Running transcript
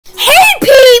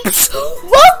peeps!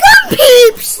 Welcome,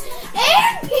 peeps!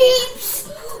 And peeps!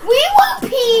 We want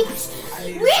peeps!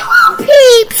 We want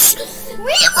peeps!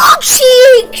 We want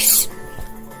cheeks!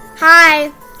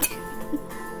 Hi.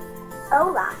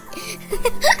 Hola.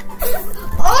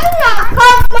 Hola,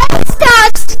 ¿cómo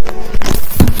estás?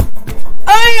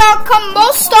 Hola, ¿cómo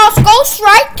estás? Go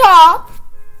straight top.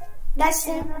 That's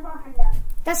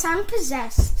I'm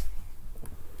possessed.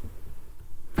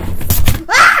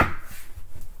 Ah!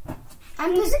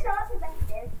 I'm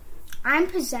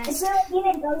possessed. It's not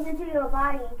like it goes into your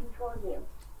body and controls you.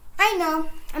 I know.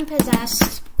 I'm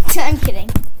possessed. I'm kidding.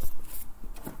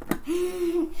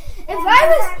 If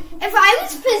I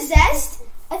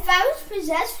was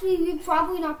possessed, we would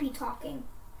probably not be talking.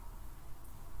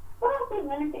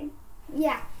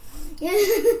 Yeah. You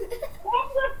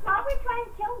would probably try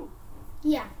and kill me.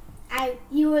 Yeah.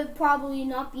 You would probably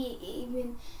not be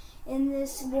even in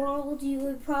this world. You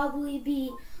would probably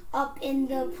be up in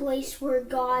the place where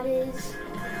God is.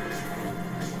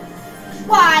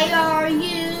 Why are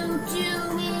you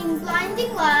doing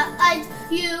blinding lights?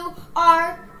 You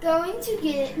are going to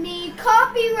get me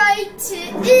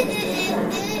copyrighted.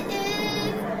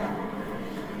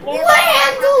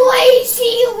 Land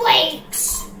Lazy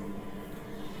Lakes.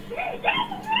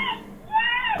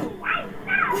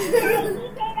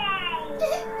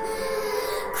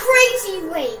 Crazy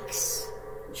Lakes.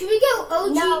 Should we go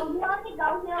OG? No, you only go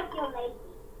here if you're lazy.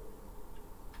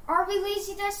 Are we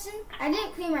lazy, Dustin? I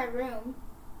didn't clean my room.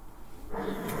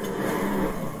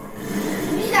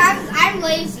 I'm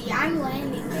lazy. I'm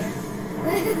landing there.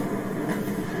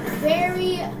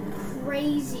 Very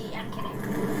crazy. I'm kidding.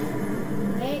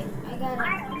 Okay, I got it.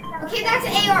 Okay, that's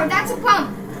an AR. That's a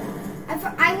pump.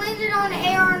 I landed on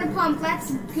an AR and a pump.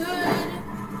 That's good.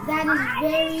 That is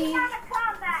very... I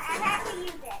have to use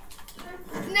it.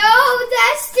 No,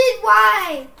 Dustin,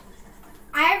 why?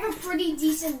 I have a pretty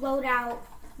decent loadout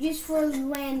just for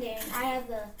landing. I have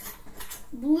a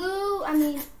green AR,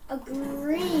 a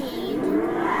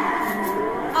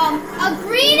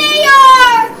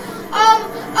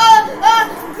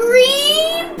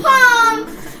green pump,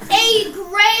 a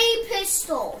gray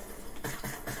pistol.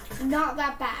 Not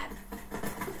that bad.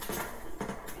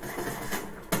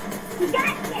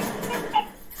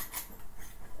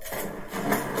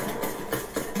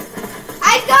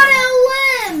 I got a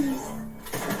limb.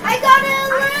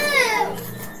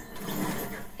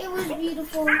 It was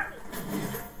beautiful.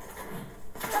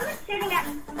 Someone's shooting at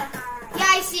me from behind. Yeah,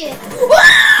 I see it.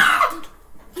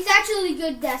 He's actually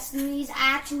good, Destiny. He's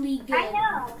actually good. I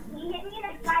know. He hit me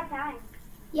like 5 times.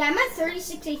 Yeah, I'm at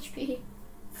 36 HP.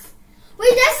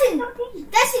 Wait,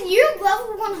 Dustin, you're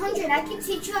level 100. I can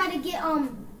teach you how to get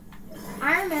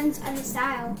Iron Man's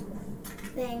style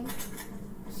thing.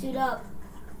 Suit up.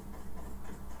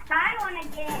 I want to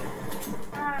get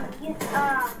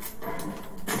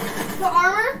The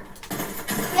armor?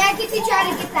 Yeah, I can teach you how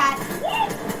to get that.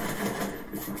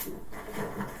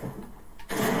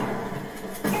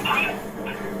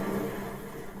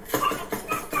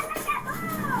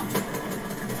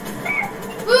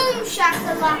 Boom,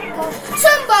 shakalaka.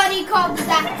 Somebody called the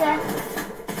doctor.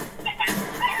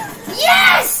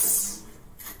 Yes!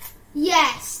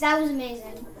 Yes, that was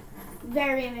amazing.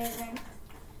 Very amazing.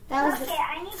 That was okay,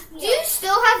 I need Do you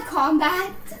still have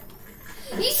combat?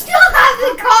 You still have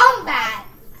the combat.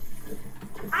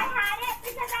 I had it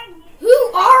because I knew. Who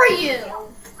are you? Oh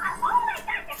my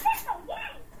God, the pistol,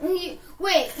 yay!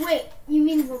 Wait. You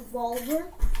mean revolver?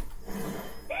 Dude,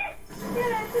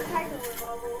 that's a type of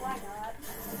revolver, why not?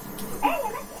 Hey, I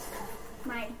missed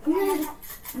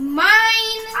it.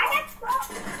 Mine. I have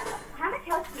 12. How much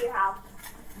health do you have?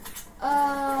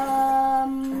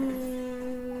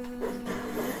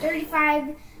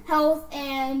 35 health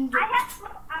and... I have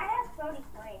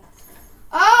 33.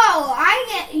 Oh,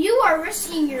 you are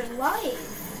risking your life.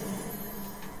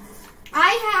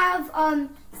 I have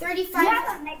 35. You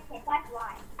have a med kit, that's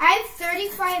why. I have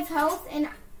 35 health and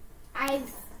I have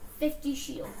 50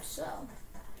 shield, so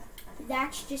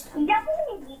that's just... You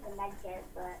definitely need the med kit,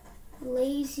 but...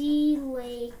 Lazy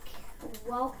Lake.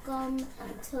 Welcome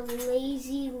to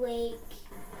Lazy Lake.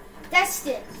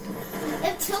 Destin,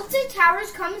 if Tilted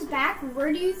Towers comes back,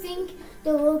 where do you think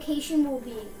the location will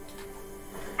be?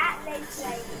 At Lazy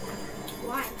Lake.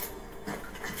 Why?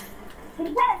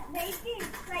 Because Lazy is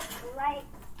like,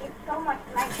 it's so much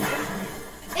like this.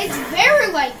 It's very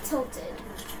like Tilted.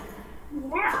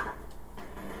 Yeah.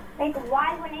 Like,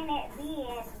 why wouldn't it be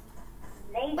in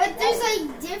Lazy But there's Lake?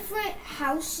 like different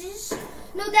houses.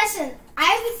 No, Destin, I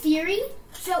have a theory.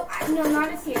 No,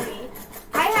 not a theory.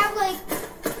 I have like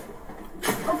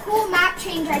a cool map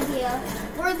change idea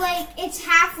where like it's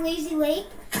half Lazy Lake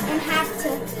and half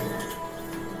Tilted.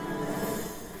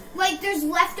 like there's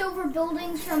leftover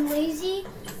buildings from Lazy,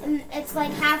 and it's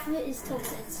like half of it is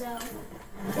tilted. So,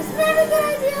 isn't that a good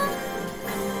idea?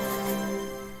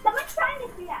 Someone's trying to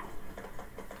do that.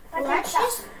 Well,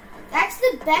 that's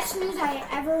the best news I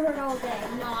ever heard all day.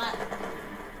 Not.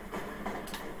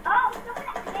 Oh, someone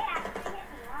actually hit me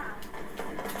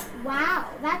wrong. Wow,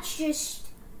 that's just.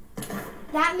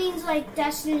 That means like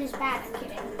Destin is bad. I'm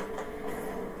kidding.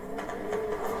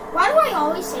 Why do I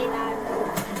always say that?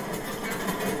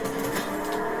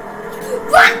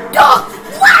 What the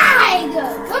lag?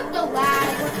 What the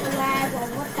lag? What the lag? Or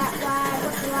what that lag?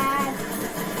 What the lag?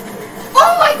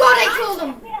 Oh my god, I killed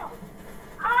him!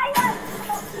 I have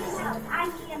 14 health. I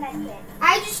need a medkit.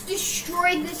 I just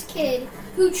destroyed this kid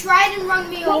who tried and run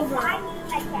me over. I need a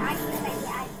medkit. I need a medkit.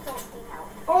 I have 14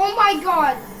 health. Oh my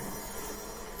god.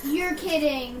 You're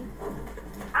kidding.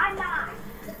 I'm not.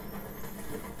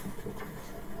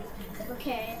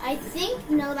 Okay, I think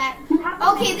that.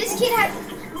 Okay, this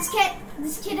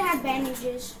kid had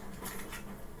bandages.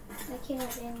 That kid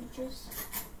had bandages.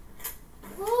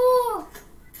 Oh,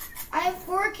 I have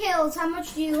 4 kills. How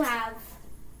much do you have?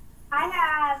 I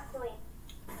have 3.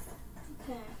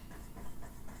 Okay.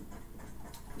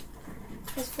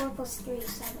 Because 4 plus 3 is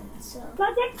 7. So.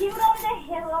 But the dude on the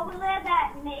hill over there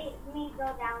that made me go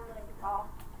down with all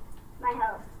my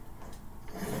health.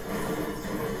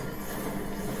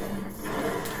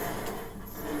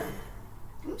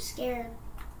 I'm scared.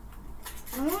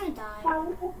 I don't want to die.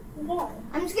 Yeah.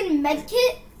 I'm just gonna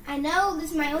medkit. I know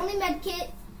this is my only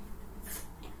medkit,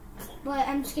 but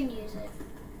I'm just gonna use it.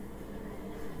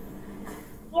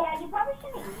 Yeah, you probably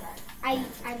shouldn't use it.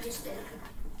 I just did.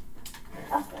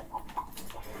 Okay.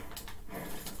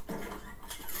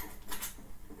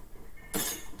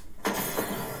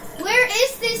 Where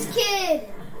is this kid?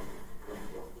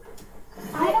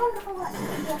 I don't know what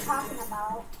you're talking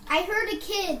about. I heard a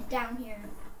kid down here.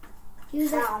 He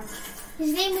was like,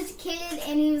 his name was Kid,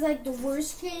 and he was like the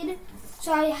worst kid.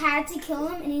 So I had to kill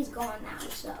him, and he's gone now.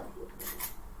 So,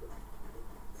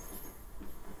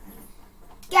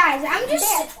 guys, I'm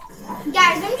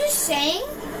just saying,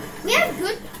 we have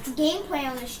good gameplay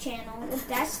on this channel with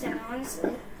Destin.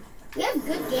 Honestly, we have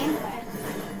good gameplay.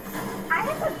 I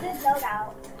have a good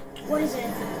loadout. What is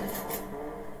it?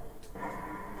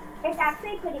 It's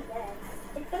actually pretty good.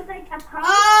 It feels like a pump.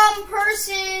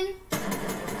 Person.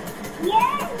 Yay!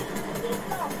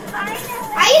 I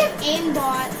have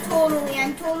aimbot. Totally.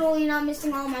 I'm totally not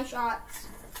missing all my shots.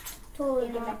 Totally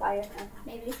not.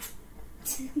 Maybe.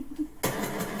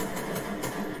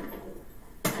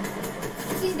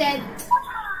 He's dead.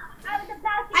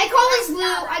 I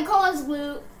call his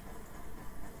loot.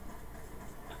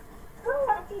 Ooh,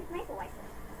 let's see sniper rifle.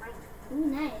 Ooh,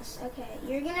 nice. Okay,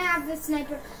 you're gonna have the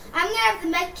sniper. I'm gonna have the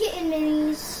medkit and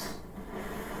minis.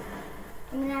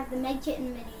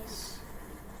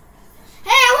 Hey,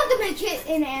 I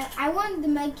want the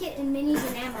medkit and minis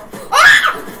and ammo.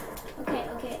 Ah! Okay.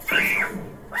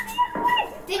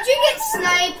 Did you get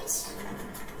sniped?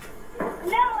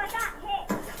 No, I got hit.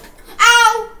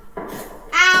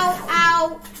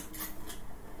 Ow!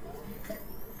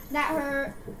 That hurt.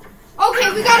 Okay,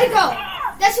 we gotta go.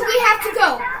 That's when we have to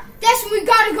go. That's when we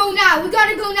gotta go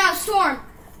now. Storm.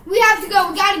 We have to go.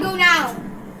 We gotta go now.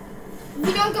 If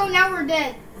we don't go now, we're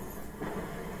dead.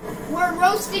 We're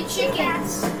roasted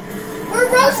chickens. We're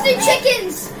We're roasted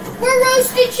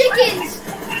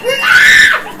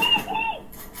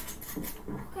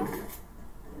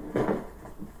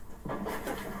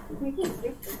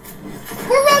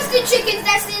chickens,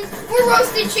 Destin. We're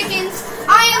roasted chickens.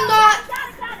 I am not.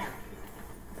 Got it.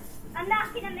 I'm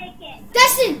not gonna make it.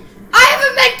 Destin, I have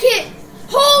a med kit.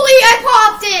 Holy, I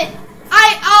popped it.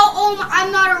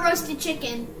 I'm not a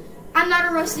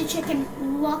roasted chicken.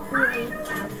 Luckily.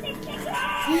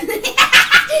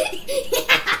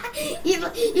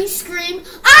 You scream,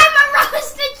 I'm a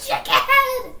roasted chicken.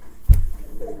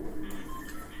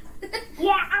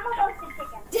 Yeah, I'm a roasted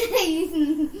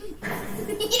chicken.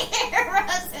 You're a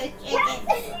roasted chicken.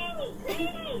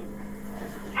 Please.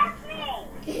 Help me.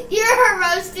 You're a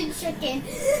roasted chicken.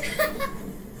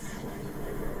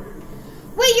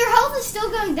 Wait, your health is still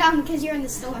going down because you're in the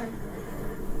storm.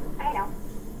 I know.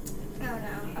 Oh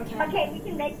no. Okay. Okay, we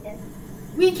can make this.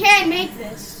 We can make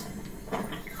this.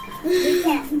 We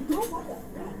can.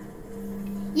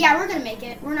 Yeah, we're gonna make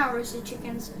it. We're not roasted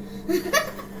chickens.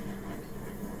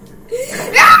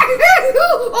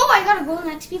 Oh, I got a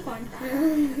golden XP coin.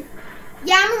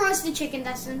 Yeah, I'm a roasted chicken,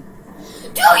 Dustin.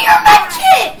 Do your med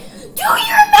kit!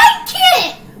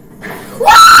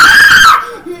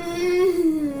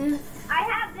 I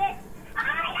have this.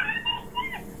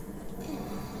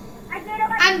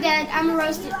 I'm dead. I'm a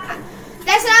roasted.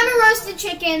 That's I'm a roasted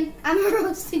chicken. I'm a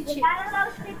roasted You chicken. got a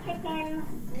roasted chicken.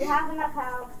 You have enough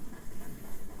health.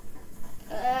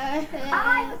 I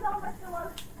was almost a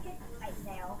roasted chicken right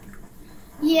now.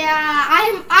 Yeah,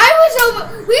 I was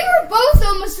over. We were both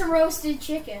almost a roasted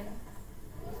chicken.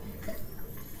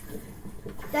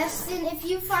 Dustin, if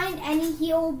you find any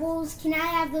healables, can I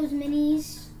have those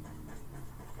minis?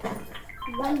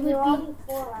 One would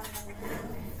be.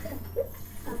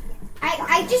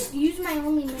 I just used my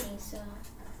only mini, so.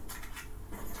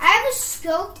 I have a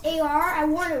scoped AR. I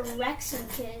want to wreck some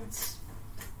kids.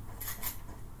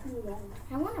 Yeah.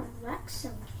 I want to wreck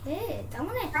some kids. I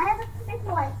have a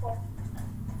pistol rifle.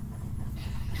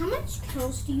 How much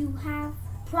kills do you have?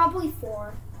 Probably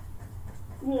 4.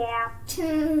 Yeah.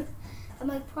 I'm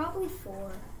like, probably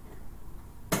 4.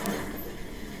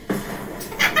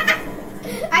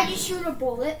 I just shoot a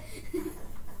bullet.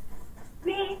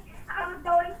 Me, I was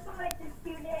going for it to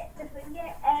shoot it, to bring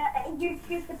it, and you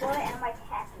shoot the bullet, and I'm like,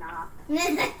 heck nah.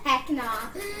 Heck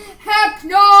nah. Heck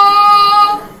no!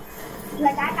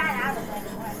 Like, I got out of it.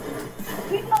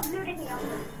 People looted me.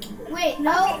 Wait,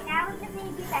 no. Okay, now we just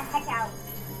need to get the heck out.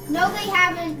 No, they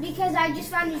haven't, because I just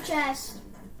found a chest.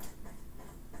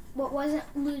 What wasn't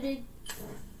looted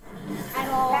at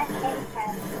all. That's a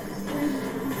chest.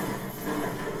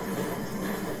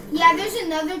 Yeah, there's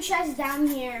another chest down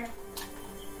here.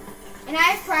 And I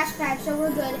have crash pad, so we're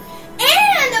good.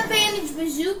 And a bandage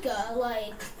bazooka,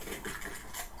 like.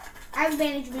 I have a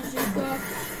bandage bazooka.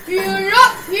 Heal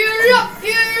up, heal up,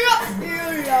 heal up,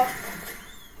 heal up.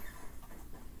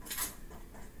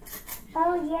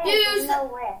 Oh, yeah, Use there's no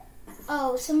way.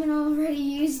 Oh, someone already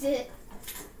used it.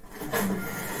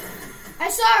 I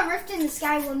saw a rift in the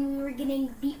sky when we were getting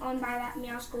beat on by that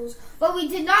Meowscles, but we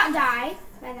did not die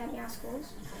by that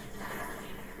Meowscles.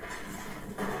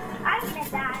 I'm gonna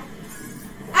die.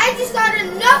 I just got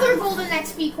another golden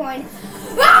XP coin.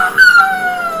 Ah!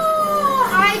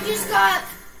 I just got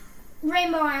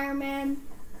Rainbow Iron Man.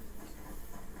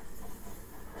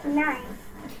 Nice.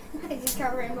 I just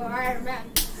got Rainbow Iron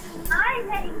Man. I'm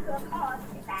heading to a college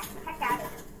to get that heck out of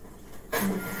it.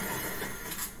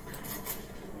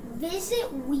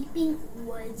 Visit Weeping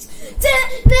Woods.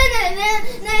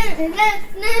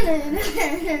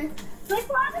 We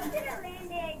probably should have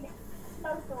landed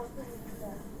social.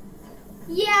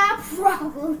 Yeah,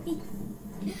 probably.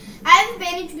 I have a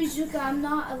bandage bazooka. I'm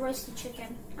not a roasted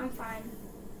chicken. I'm fine.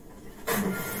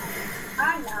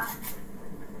 I'm not.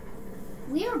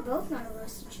 We are both not a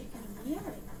roasted chicken.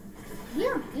 We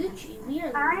are Gucci. We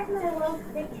are. I'm a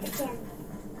roasted chicken.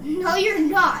 No, you're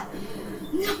not.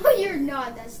 No, you're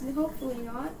not. That's hopefully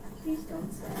not. Please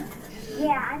don't say.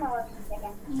 Yeah, I'm a roasted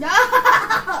chicken. No.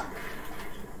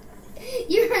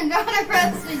 You're not a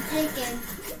roasted chicken.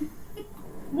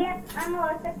 Yes, I'm a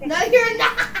roasted chicken. No, you're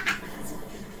not.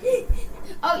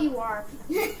 Oh, you are.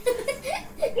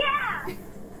 Yeah!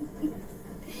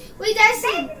 Wait, that's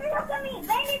it. Bandage bazooka me!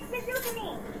 Bandage bazooka me!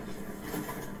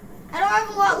 I don't have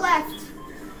a lot left.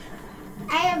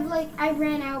 I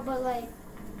ran out, but like.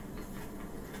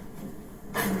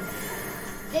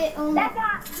 It only. That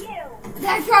got you!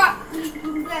 That got.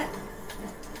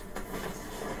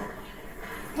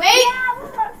 Wait! Yeah,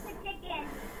 we're roasted chicken!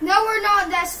 No, we're not,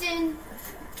 Destin.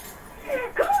 Come on,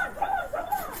 come on, come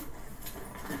on!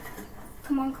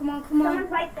 Come on, come on, come on.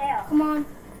 Someone's right there. Come on.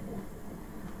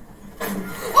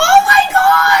 Oh my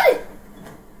god!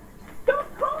 Those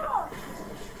corn!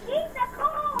 Eat the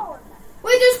corn!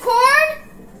 Wait, there's corn?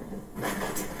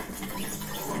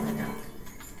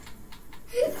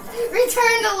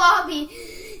 Return to lobby.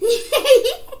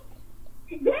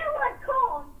 There was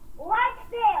corn! Right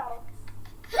there!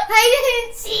 I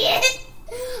didn't see it.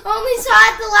 Only saw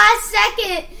it the last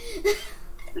second.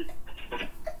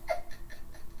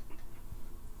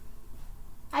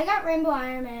 I got Rainbow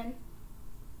Iron Man.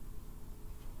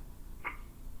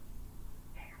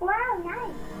 Wow,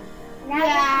 nice. Now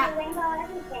Yeah. we can rainbow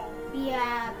everything.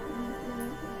 Yeah.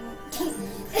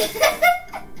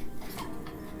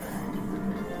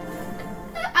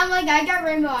 I'm like, I got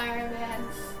Rainbow Iron Man.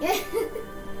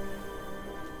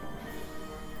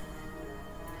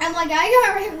 I'm like, I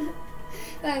got Rainbow.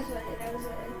 That was funny. That was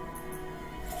funny.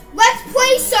 Let's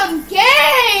play some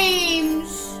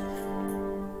games.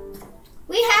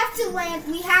 We have to land.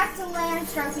 We have to land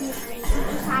Sharpie the Strange. We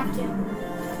just have to.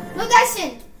 No, that's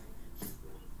it.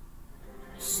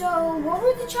 So, what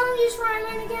were the challenges for Iron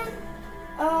Man again?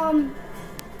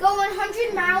 Go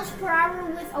 100 miles per hour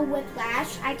with a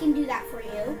whiplash. I can do that for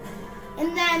you.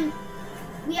 And then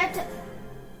we have to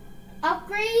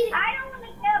upgrade. I don't want to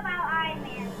know about Iron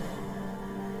Man.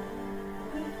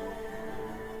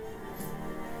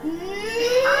 I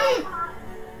want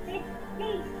this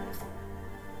beast.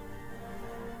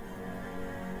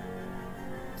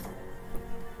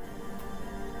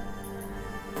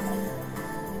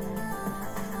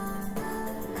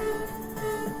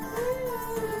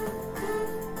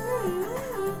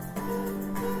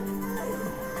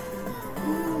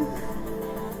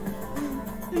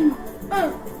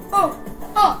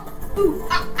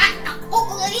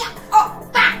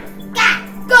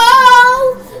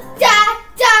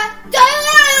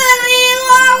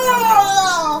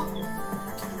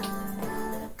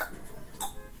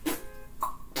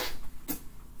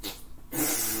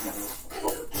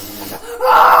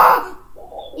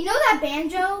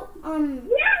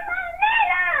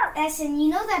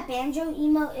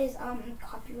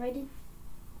 copyrighted?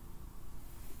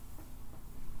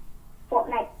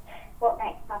 Fortnite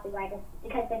copyrighted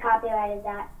because they copyrighted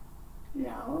that.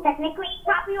 No. Technically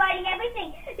copyrighting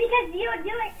everything because you do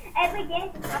it every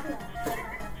day.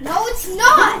 No, it's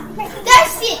not.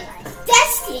 Destin.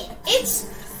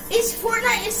 Is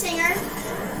Fortnite a singer?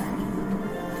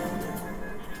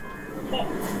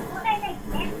 Fortnite makes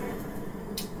dancers.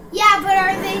 Yeah, but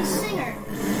are they a singer?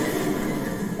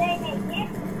 They make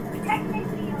dancers.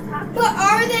 Technically, you're copyrighted. But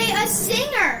are they a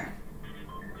singer?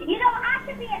 You don't have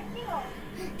to be a singer.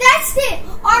 That's it.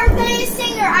 Are they a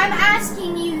singer? I'm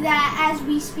asking you that as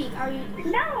we speak. Are you?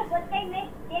 No, but they make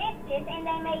dances and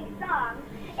they make songs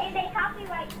and they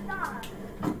copyright songs.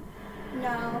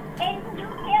 No. And who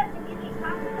cares if you get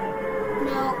copyrighted?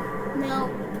 No.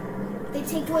 They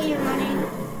take away your money.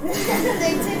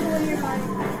 They take away your money.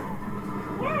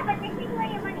 Yeah, but they take away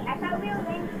your money. I thought we were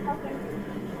going to focus.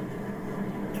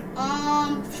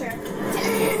 Sure.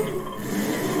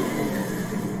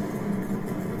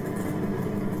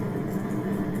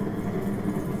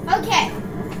 Okay.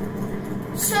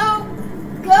 So,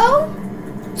 go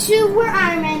to where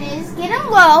Iron Man is, get him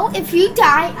low. If you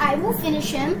die, I will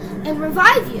finish him and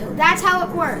revive you. That's how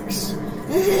it works.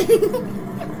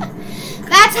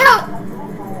 That's how...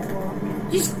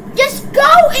 Just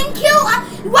go and kill...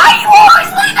 Why do you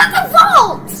always land at the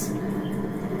vault?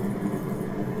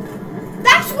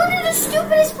 That's one of the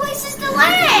stupidest places to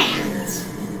land.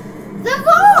 The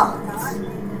vault.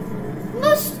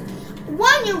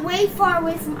 One, you're way far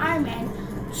away from Iron Man.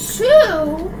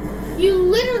 Two, you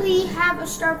literally have a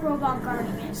Stark robot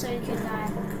guarding it, so you could die.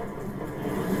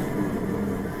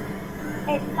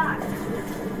 It's not.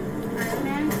 Iron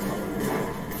Man,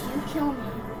 if you kill me,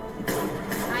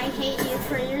 I hate you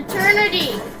for your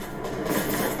eternity.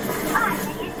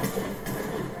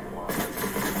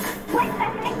 What the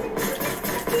heck is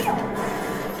the deal?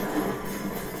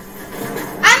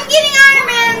 I'm getting Iron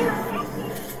Man.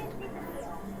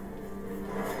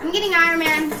 I'm getting Iron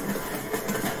Man.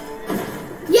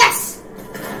 Yes!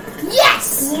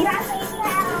 Yes!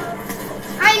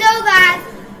 I know that.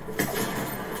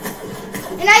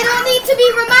 And I don't need to be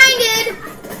reminded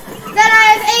that I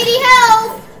have 80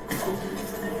 health.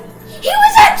 He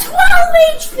was at 12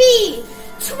 HP!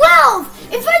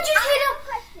 12! If I just hit him...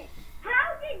 How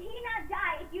did he not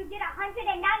die if you did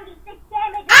 196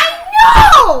 damage? I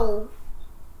know!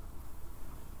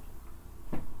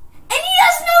 And he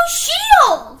has no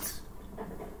shield!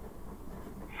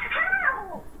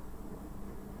 How?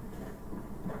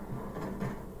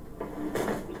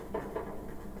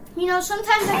 You know,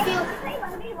 sometimes I feel...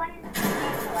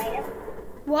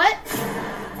 What?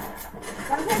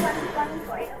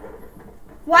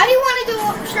 Why do you want to do...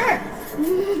 Sure.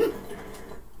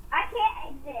 I can't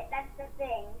exit, that's the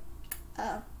thing.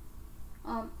 Oh.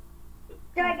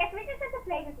 So I guess we just have to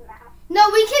play this map. No,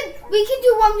 we can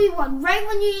do 1v1. Right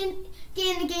when you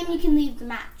get in the game, you can leave the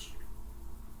match.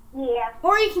 Yeah.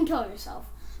 Or you can kill yourself.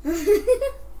 I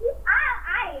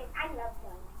love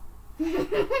them.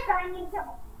 So I need to...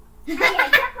 I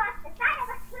just lost the side of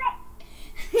a cliff.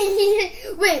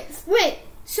 Wait.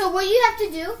 So what you have to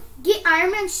do, get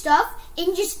Iron Man stuff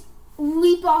and just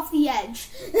leap off the edge.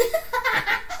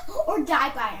 Or die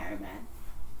by Iron Man.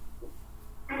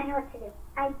 I know what to do.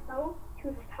 I go to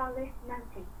the tallest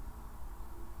mountain.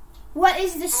 What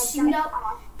is the snow?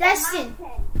 Destin,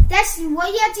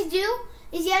 what you have to do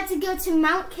is you have to go to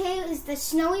Mount K, is the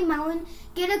snowy mountain,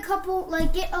 get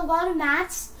a lot of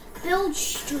mats, build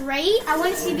straight. I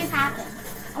want to see this happen.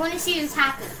 I want to see this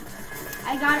happen.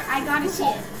 I gotta see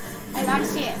it. I gotta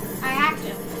see it. I have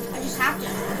to. I just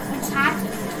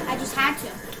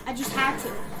have to.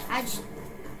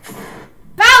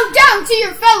 Bow down to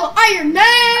your fellow Iron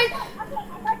Man! Okay, I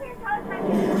go to the tallest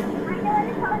mountain. I know where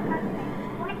the tallest mountain is.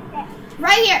 What's that?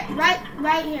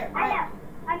 Right here. I know.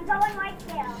 I'm going right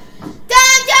there.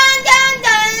 Dun dun dun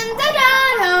dun dun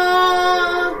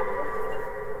dun.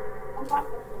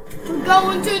 We're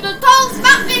going to the tallest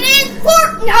mountain in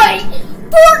Fortnite.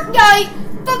 Fortnite.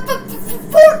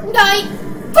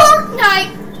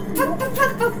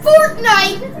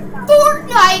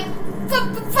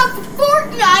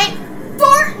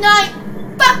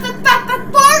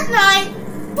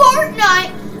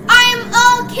 I'm a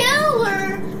killer.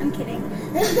 I'm kidding.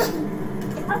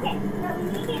 Okay, so we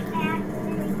need to get back and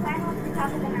then we climb up the top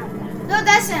of the mountain. No,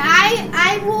 that's it.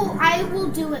 I will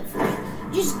do it for you.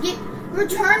 Just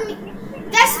return me.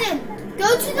 Destin, go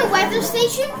to the weather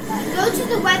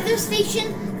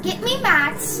station. Get me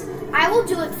mats. I will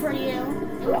do it for you.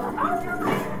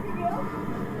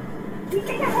 You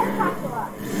take a helicopter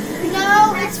up.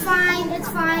 No, it's fine.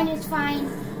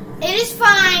 It is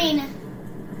fine.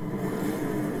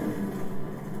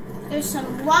 There's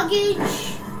some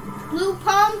luggage, blue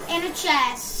pump, and a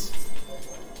chest.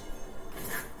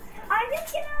 I'm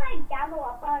just gonna like double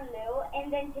up on loot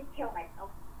and then just kill myself.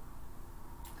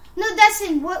 No,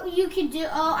 Destin, what you could do...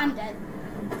 Oh, I'm dead.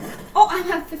 Oh, I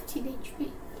have 15 HP.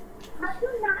 How do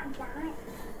you not die?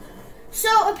 So,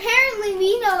 apparently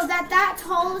we know that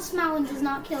tallest mountain does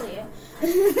not kill you.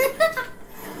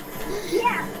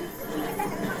 Yeah.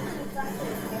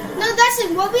 No,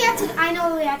 Destin, what we have to... I know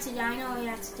what we have to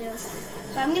do.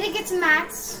 So, I'm going to get some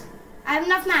mats. I have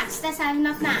enough mats. Destin, I have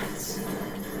enough mats.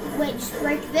 Wait, just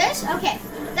break this? Okay.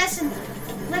 Destin,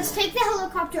 let's take the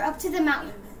helicopter up to the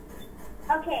mountain.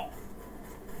 Okay.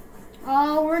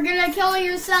 Oh, we're gonna kill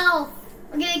yourself.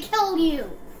 We're gonna kill you.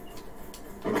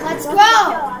 Let's go.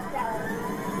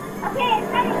 Okay,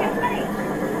 it's ready.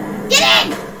 Get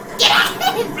in! Get in!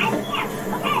 I'm here.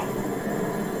 Okay.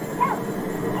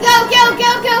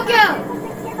 Go!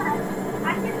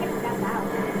 I'm just gonna jump out.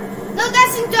 No,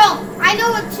 Destin, don't. I know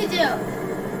what to do.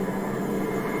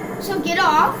 So get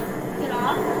off.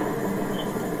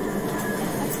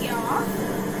 Let's get off.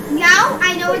 Now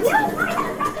I know what to do.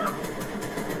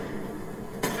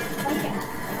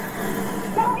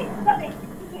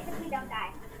 We don't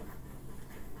die.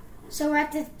 So we're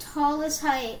at the tallest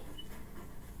height.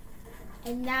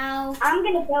 And now... I'm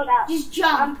gonna build up. Just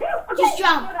jump. Okay, Just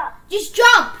jump. build up. Just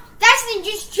jump. Destin,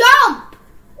 just jump.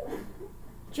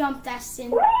 Jump,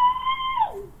 Destin. Whee!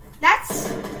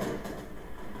 That's...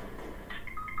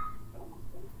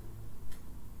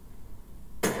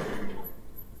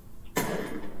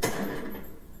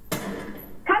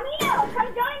 Camino, come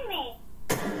join me.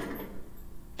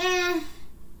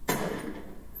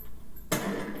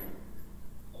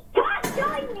 Come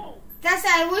join me. That's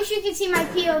it. I wish you could see my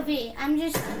POV. I'm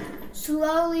just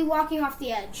slowly walking off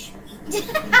the edge.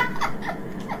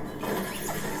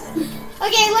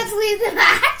 Okay, let's leave the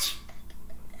match.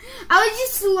 I was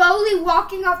just slowly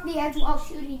walking off the edge while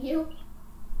shooting you.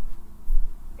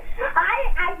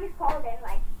 I just called it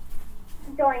like,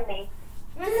 join me.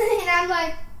 And I'm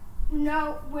like,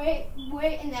 no, wait,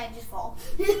 and then I just fall.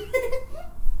 This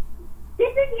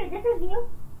is you.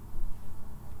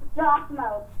 Soft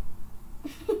mode.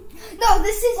 No,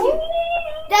 this is you.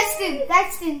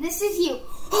 Destin, this is you.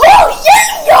 Oh,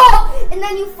 yeah! And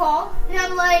then you fall, and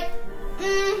I'm like,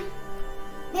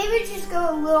 maybe just go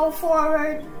a little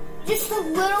forward. Just a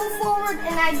little forward,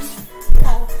 and I just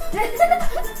fall.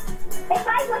 If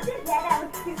I wasn't dead, I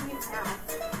would shoot you now.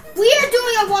 We are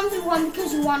doing a 1v1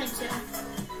 because you wanted to.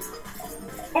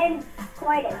 And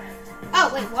quite it. Oh,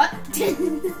 wait, what?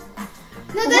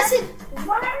 No, that's it.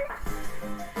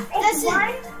 That's it.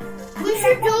 We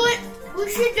should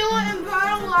do it in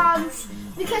Battle Logs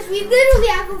because we literally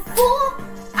have a full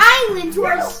island to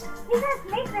us.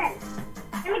 Nathan,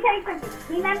 let me tell you something.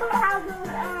 Remember how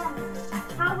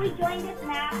we joined this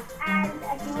map as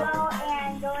a duo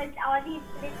and there was all these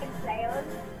different players?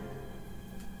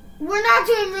 We're not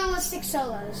doing realistic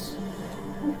solos.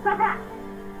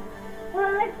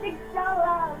 Realistic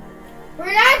solos.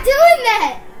 We're not doing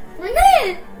that. We're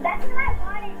not. That's what I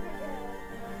wanted to do.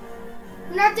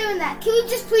 We're not doing that. Can we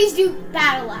just please do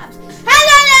battle labs?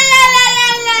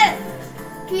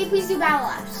 Can we please do battle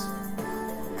labs?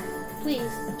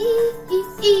 Please.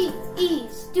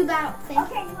 Ease. Do battle thing.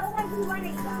 Okay, we're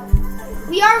 1v1ing though.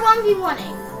 We are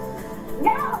 1v1ing.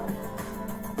 No!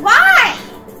 Why?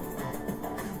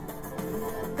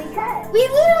 Because we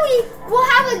literally will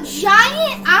have a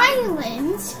giant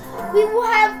island. We will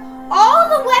have all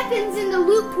the weapons in the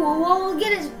loot pool. What will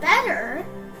get us better?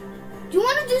 Do you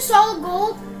want to do solid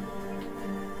gold?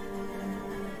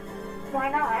 why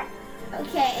not?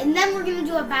 Okay, and then we're gonna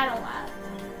do a battle lab.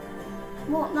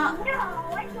 Well, not. No,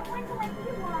 I don't want to let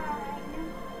you one.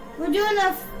 We're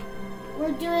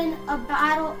doing a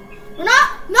battle. We're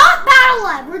not battle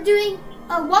lab. We're doing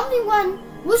a 1v1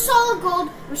 with solid gold.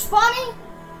 We're spawning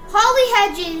Holly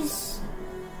Hedges.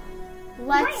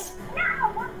 Let's. Wait, no,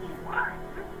 1v1.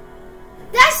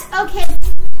 That's okay.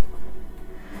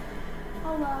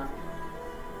 Hold on.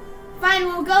 Fine,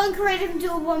 we'll go and create him to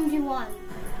a 1v1.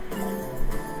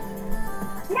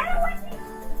 No, 1v1.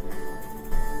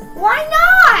 Why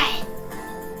not?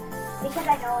 Because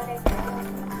I know what it is.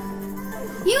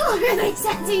 You literally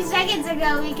said 2 seconds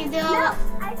ago we could do it. No,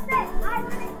 I said I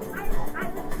was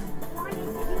wanting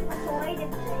to do the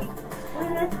creative thing.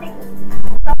 Realistic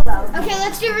solo. Okay,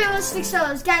 let's do realistic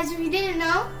solos. Guys, if you didn't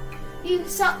know,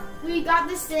 we got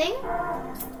this thing,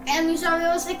 and we saw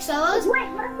realistic solos. Wait,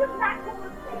 what's the black hole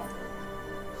thing?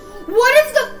 What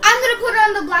if I'm gonna put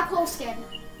on the black hole skin.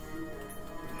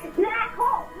 Black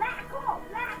hole! Black hole!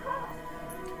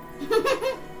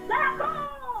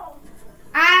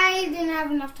 I didn't have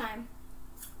enough time.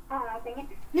 don't know, sing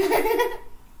it.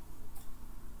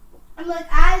 I'm like,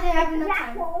 I didn't have enough Black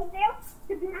time. holes there.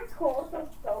 The black holes are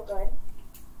so good.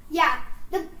 Yeah,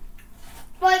 the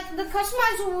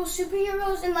customizable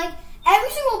superheroes and like every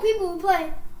single people who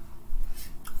play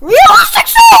realistic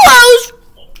solos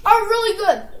are really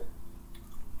good.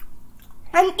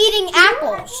 I'm eating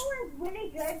apples. It was really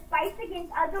good. Fights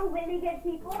against other really good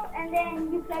people, and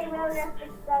then you play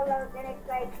realistic solos, and it's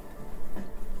like,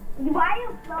 why are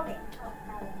you floating? Oh,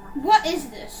 no, What is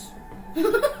this?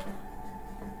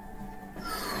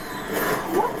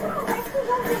 what the heck is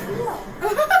on this deal?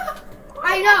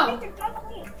 I know. This is follow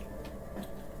me.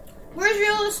 Where's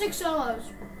realistic solos?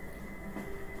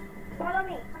 Follow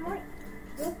me. Come on.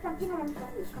 There's something on the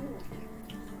side. Come here.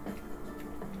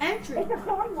 Entry. It's a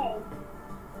corn maze.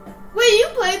 Wait, you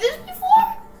played this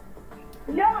before?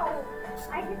 No,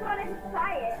 I just wanted to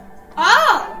try it.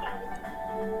 Oh.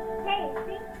 Hey,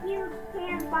 think you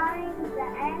can find the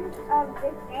end of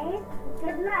this maze?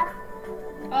 Good luck.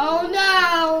 Oh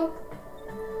no.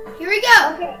 Here we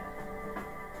go. Okay.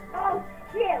 Oh,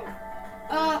 shoot.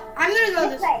 I'm gonna go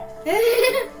This this way.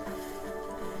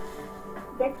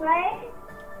 This way?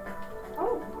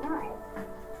 Oh, nice.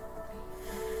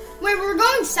 Wait, we're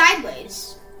going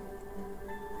sideways.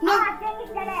 No, Ah, dang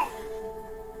it, dead end.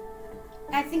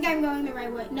 I think I'm going the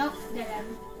right way. Nope, dead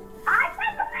end. I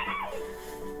found the way!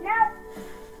 Nope.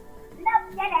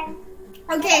 Nope, dead end.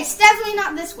 Okay, it's definitely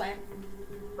not this way.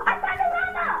 I found a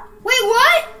llama! Wait,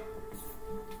 what?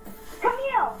 Come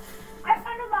here. I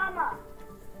found a llama.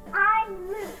 I'm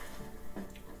loose.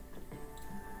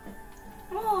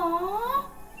 Aww.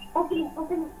 Open.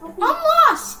 I'm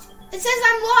lost. It says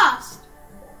I'm lost.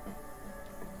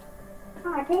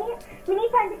 Ah, dang it. We need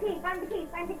to find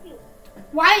the key.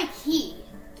 Why a key?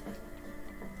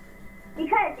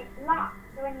 Because it's locked,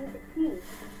 so I need the key.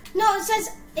 No, it says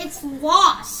it's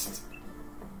lost.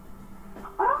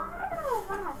 Oh,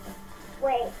 wow.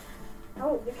 Wait.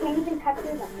 Oh, you can't even touch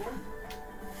your lemon.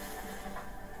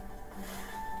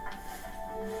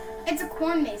 It's a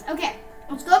corn maze. Okay,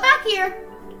 let's go back here.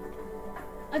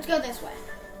 Let's go this way.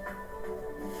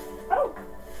 Oh,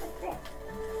 what's this?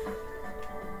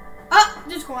 Oh,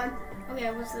 there's corn.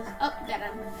 Okay, what's this? Oh, dead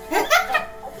end.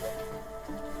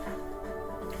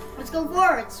 Let's go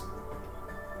forwards.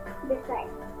 This way.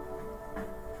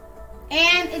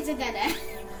 And it's a dead end.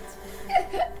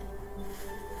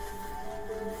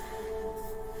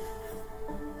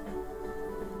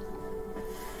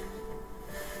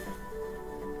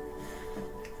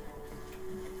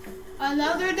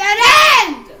 Another dead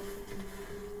end!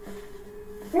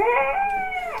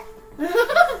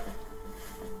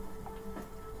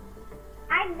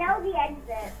 I know the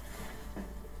exit.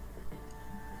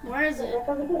 Where is it? Look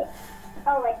over here.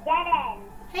 Oh, a dead end.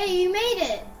 Hey, you made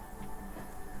it.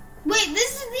 Wait,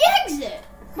 this is the exit.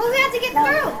 But we have to get No,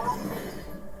 through. no.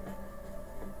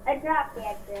 I dropped the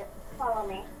exit. Follow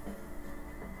me.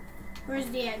 Where's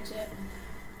the exit?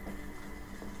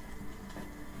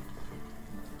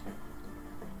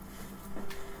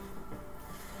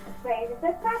 Wait, is it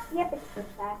this path? Yep, it's this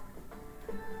path.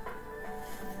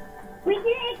 We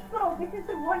didn't explode. This is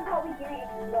the one part we didn't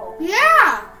explode.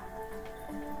 Yeah.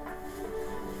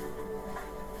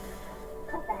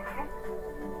 What the heck?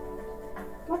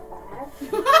 What the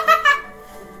heck?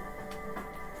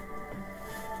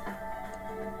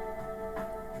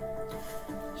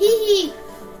 Hee hee.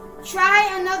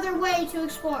 Try another way to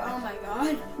explore. Oh my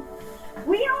god.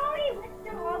 We already went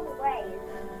through all the ways.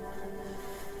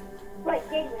 Wait,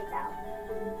 did we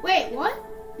though? Wait, what?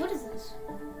 What is this?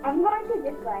 I'm going to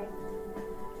this way.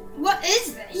 What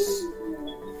is this?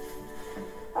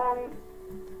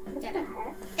 What Dead the end.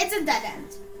 heck? It's a dead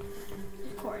end.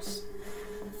 Of course.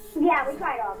 Yeah, we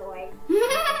tried all the way.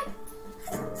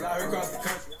 Fly across the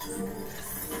country.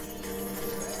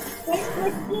 This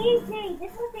was easy.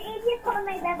 This was the easiest part of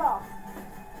my level.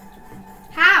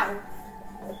 How?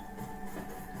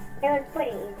 It was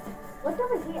pretty easy. What's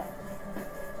over here?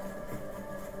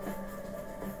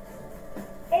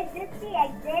 Is this the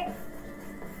exit?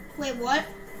 Wait, what?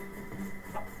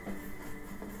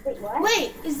 Wait, what?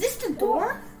 Wait, is this the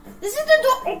door? This is the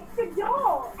door. It's the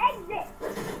door. Exit.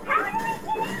 How do we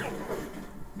get in?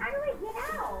 How do we get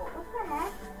out? What the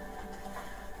heck?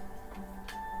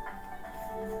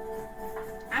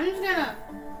 I'm just gonna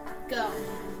go.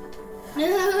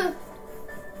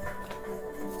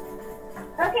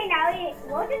 Okay, now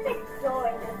we'll just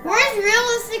explore this. Where's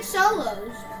realistic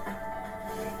solos?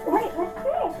 Wait, what's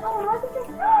this? Oh, look at this.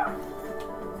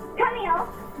 Come here.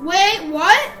 Wait,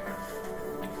 what?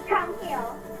 Come here.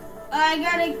 I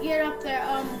gotta get up there.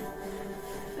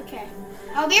 Okay.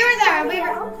 I'll be right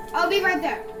there. I'll be right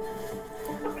there.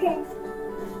 Okay.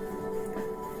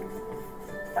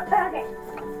 Okay.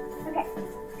 Okay.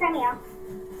 Come here.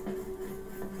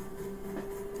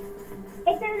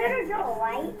 It's a little door,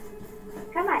 right?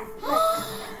 Come on.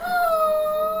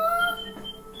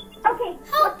 Okay,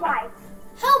 Help. let's ride.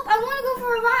 Help, I want to go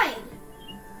for a ride.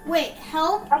 Wait,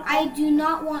 help? Okay. I do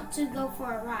not want to go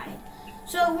for a ride.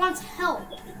 So it wants help.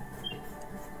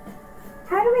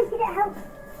 How do we get it help?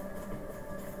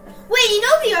 Wait, you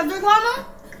know the other llama?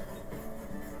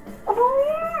 Oh,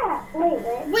 yeah. Wait.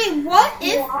 Wait, what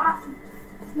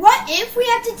if we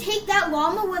have to take that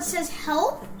llama what says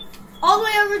help all the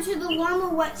way over to the llama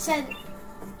what said,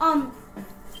 I'm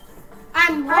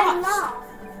lost.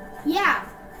 Yeah.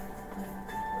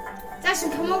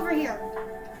 Dustin, come over here.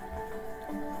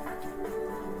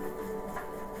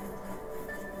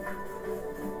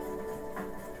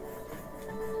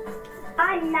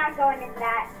 I'm not going in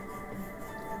that.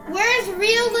 Where is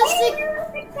realistic? Hey,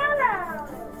 realistic fellow.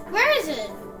 Where is it?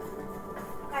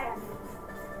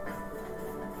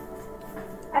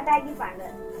 I thought you find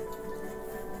it.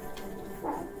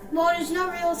 Well, there's no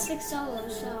realistic solo,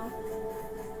 so.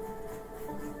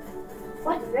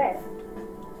 What's this?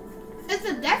 It's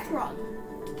a death run.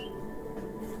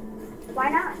 Why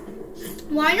not?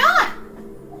 Why not?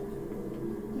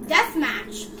 Death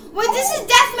match. Wait, this is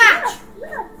death match.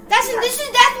 Look. Dustin, this is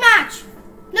death match.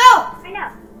 No. I know.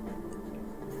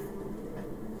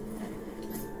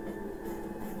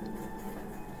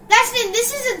 Dustin,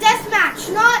 this is a death match,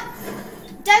 not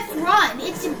death run.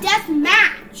 It's a death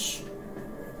match.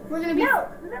 We're gonna be. No,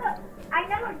 look. I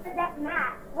know it's a death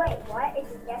match. Wait, what?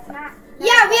 It's a death match?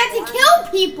 Yeah, we have to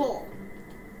kill people.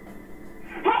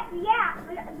 Heck yeah,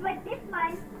 but this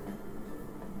one,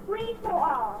 free for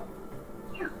all.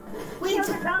 Wait. Kill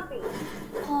the zombies.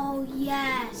 Oh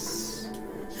yes,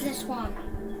 this one.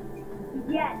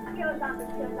 Yes, kill zombies,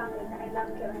 kill zombies. I love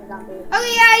killing zombies.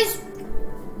 Okay, guys,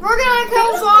 we're gonna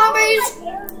kill zombies.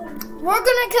 We're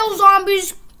gonna kill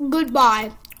zombies.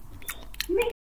 Goodbye.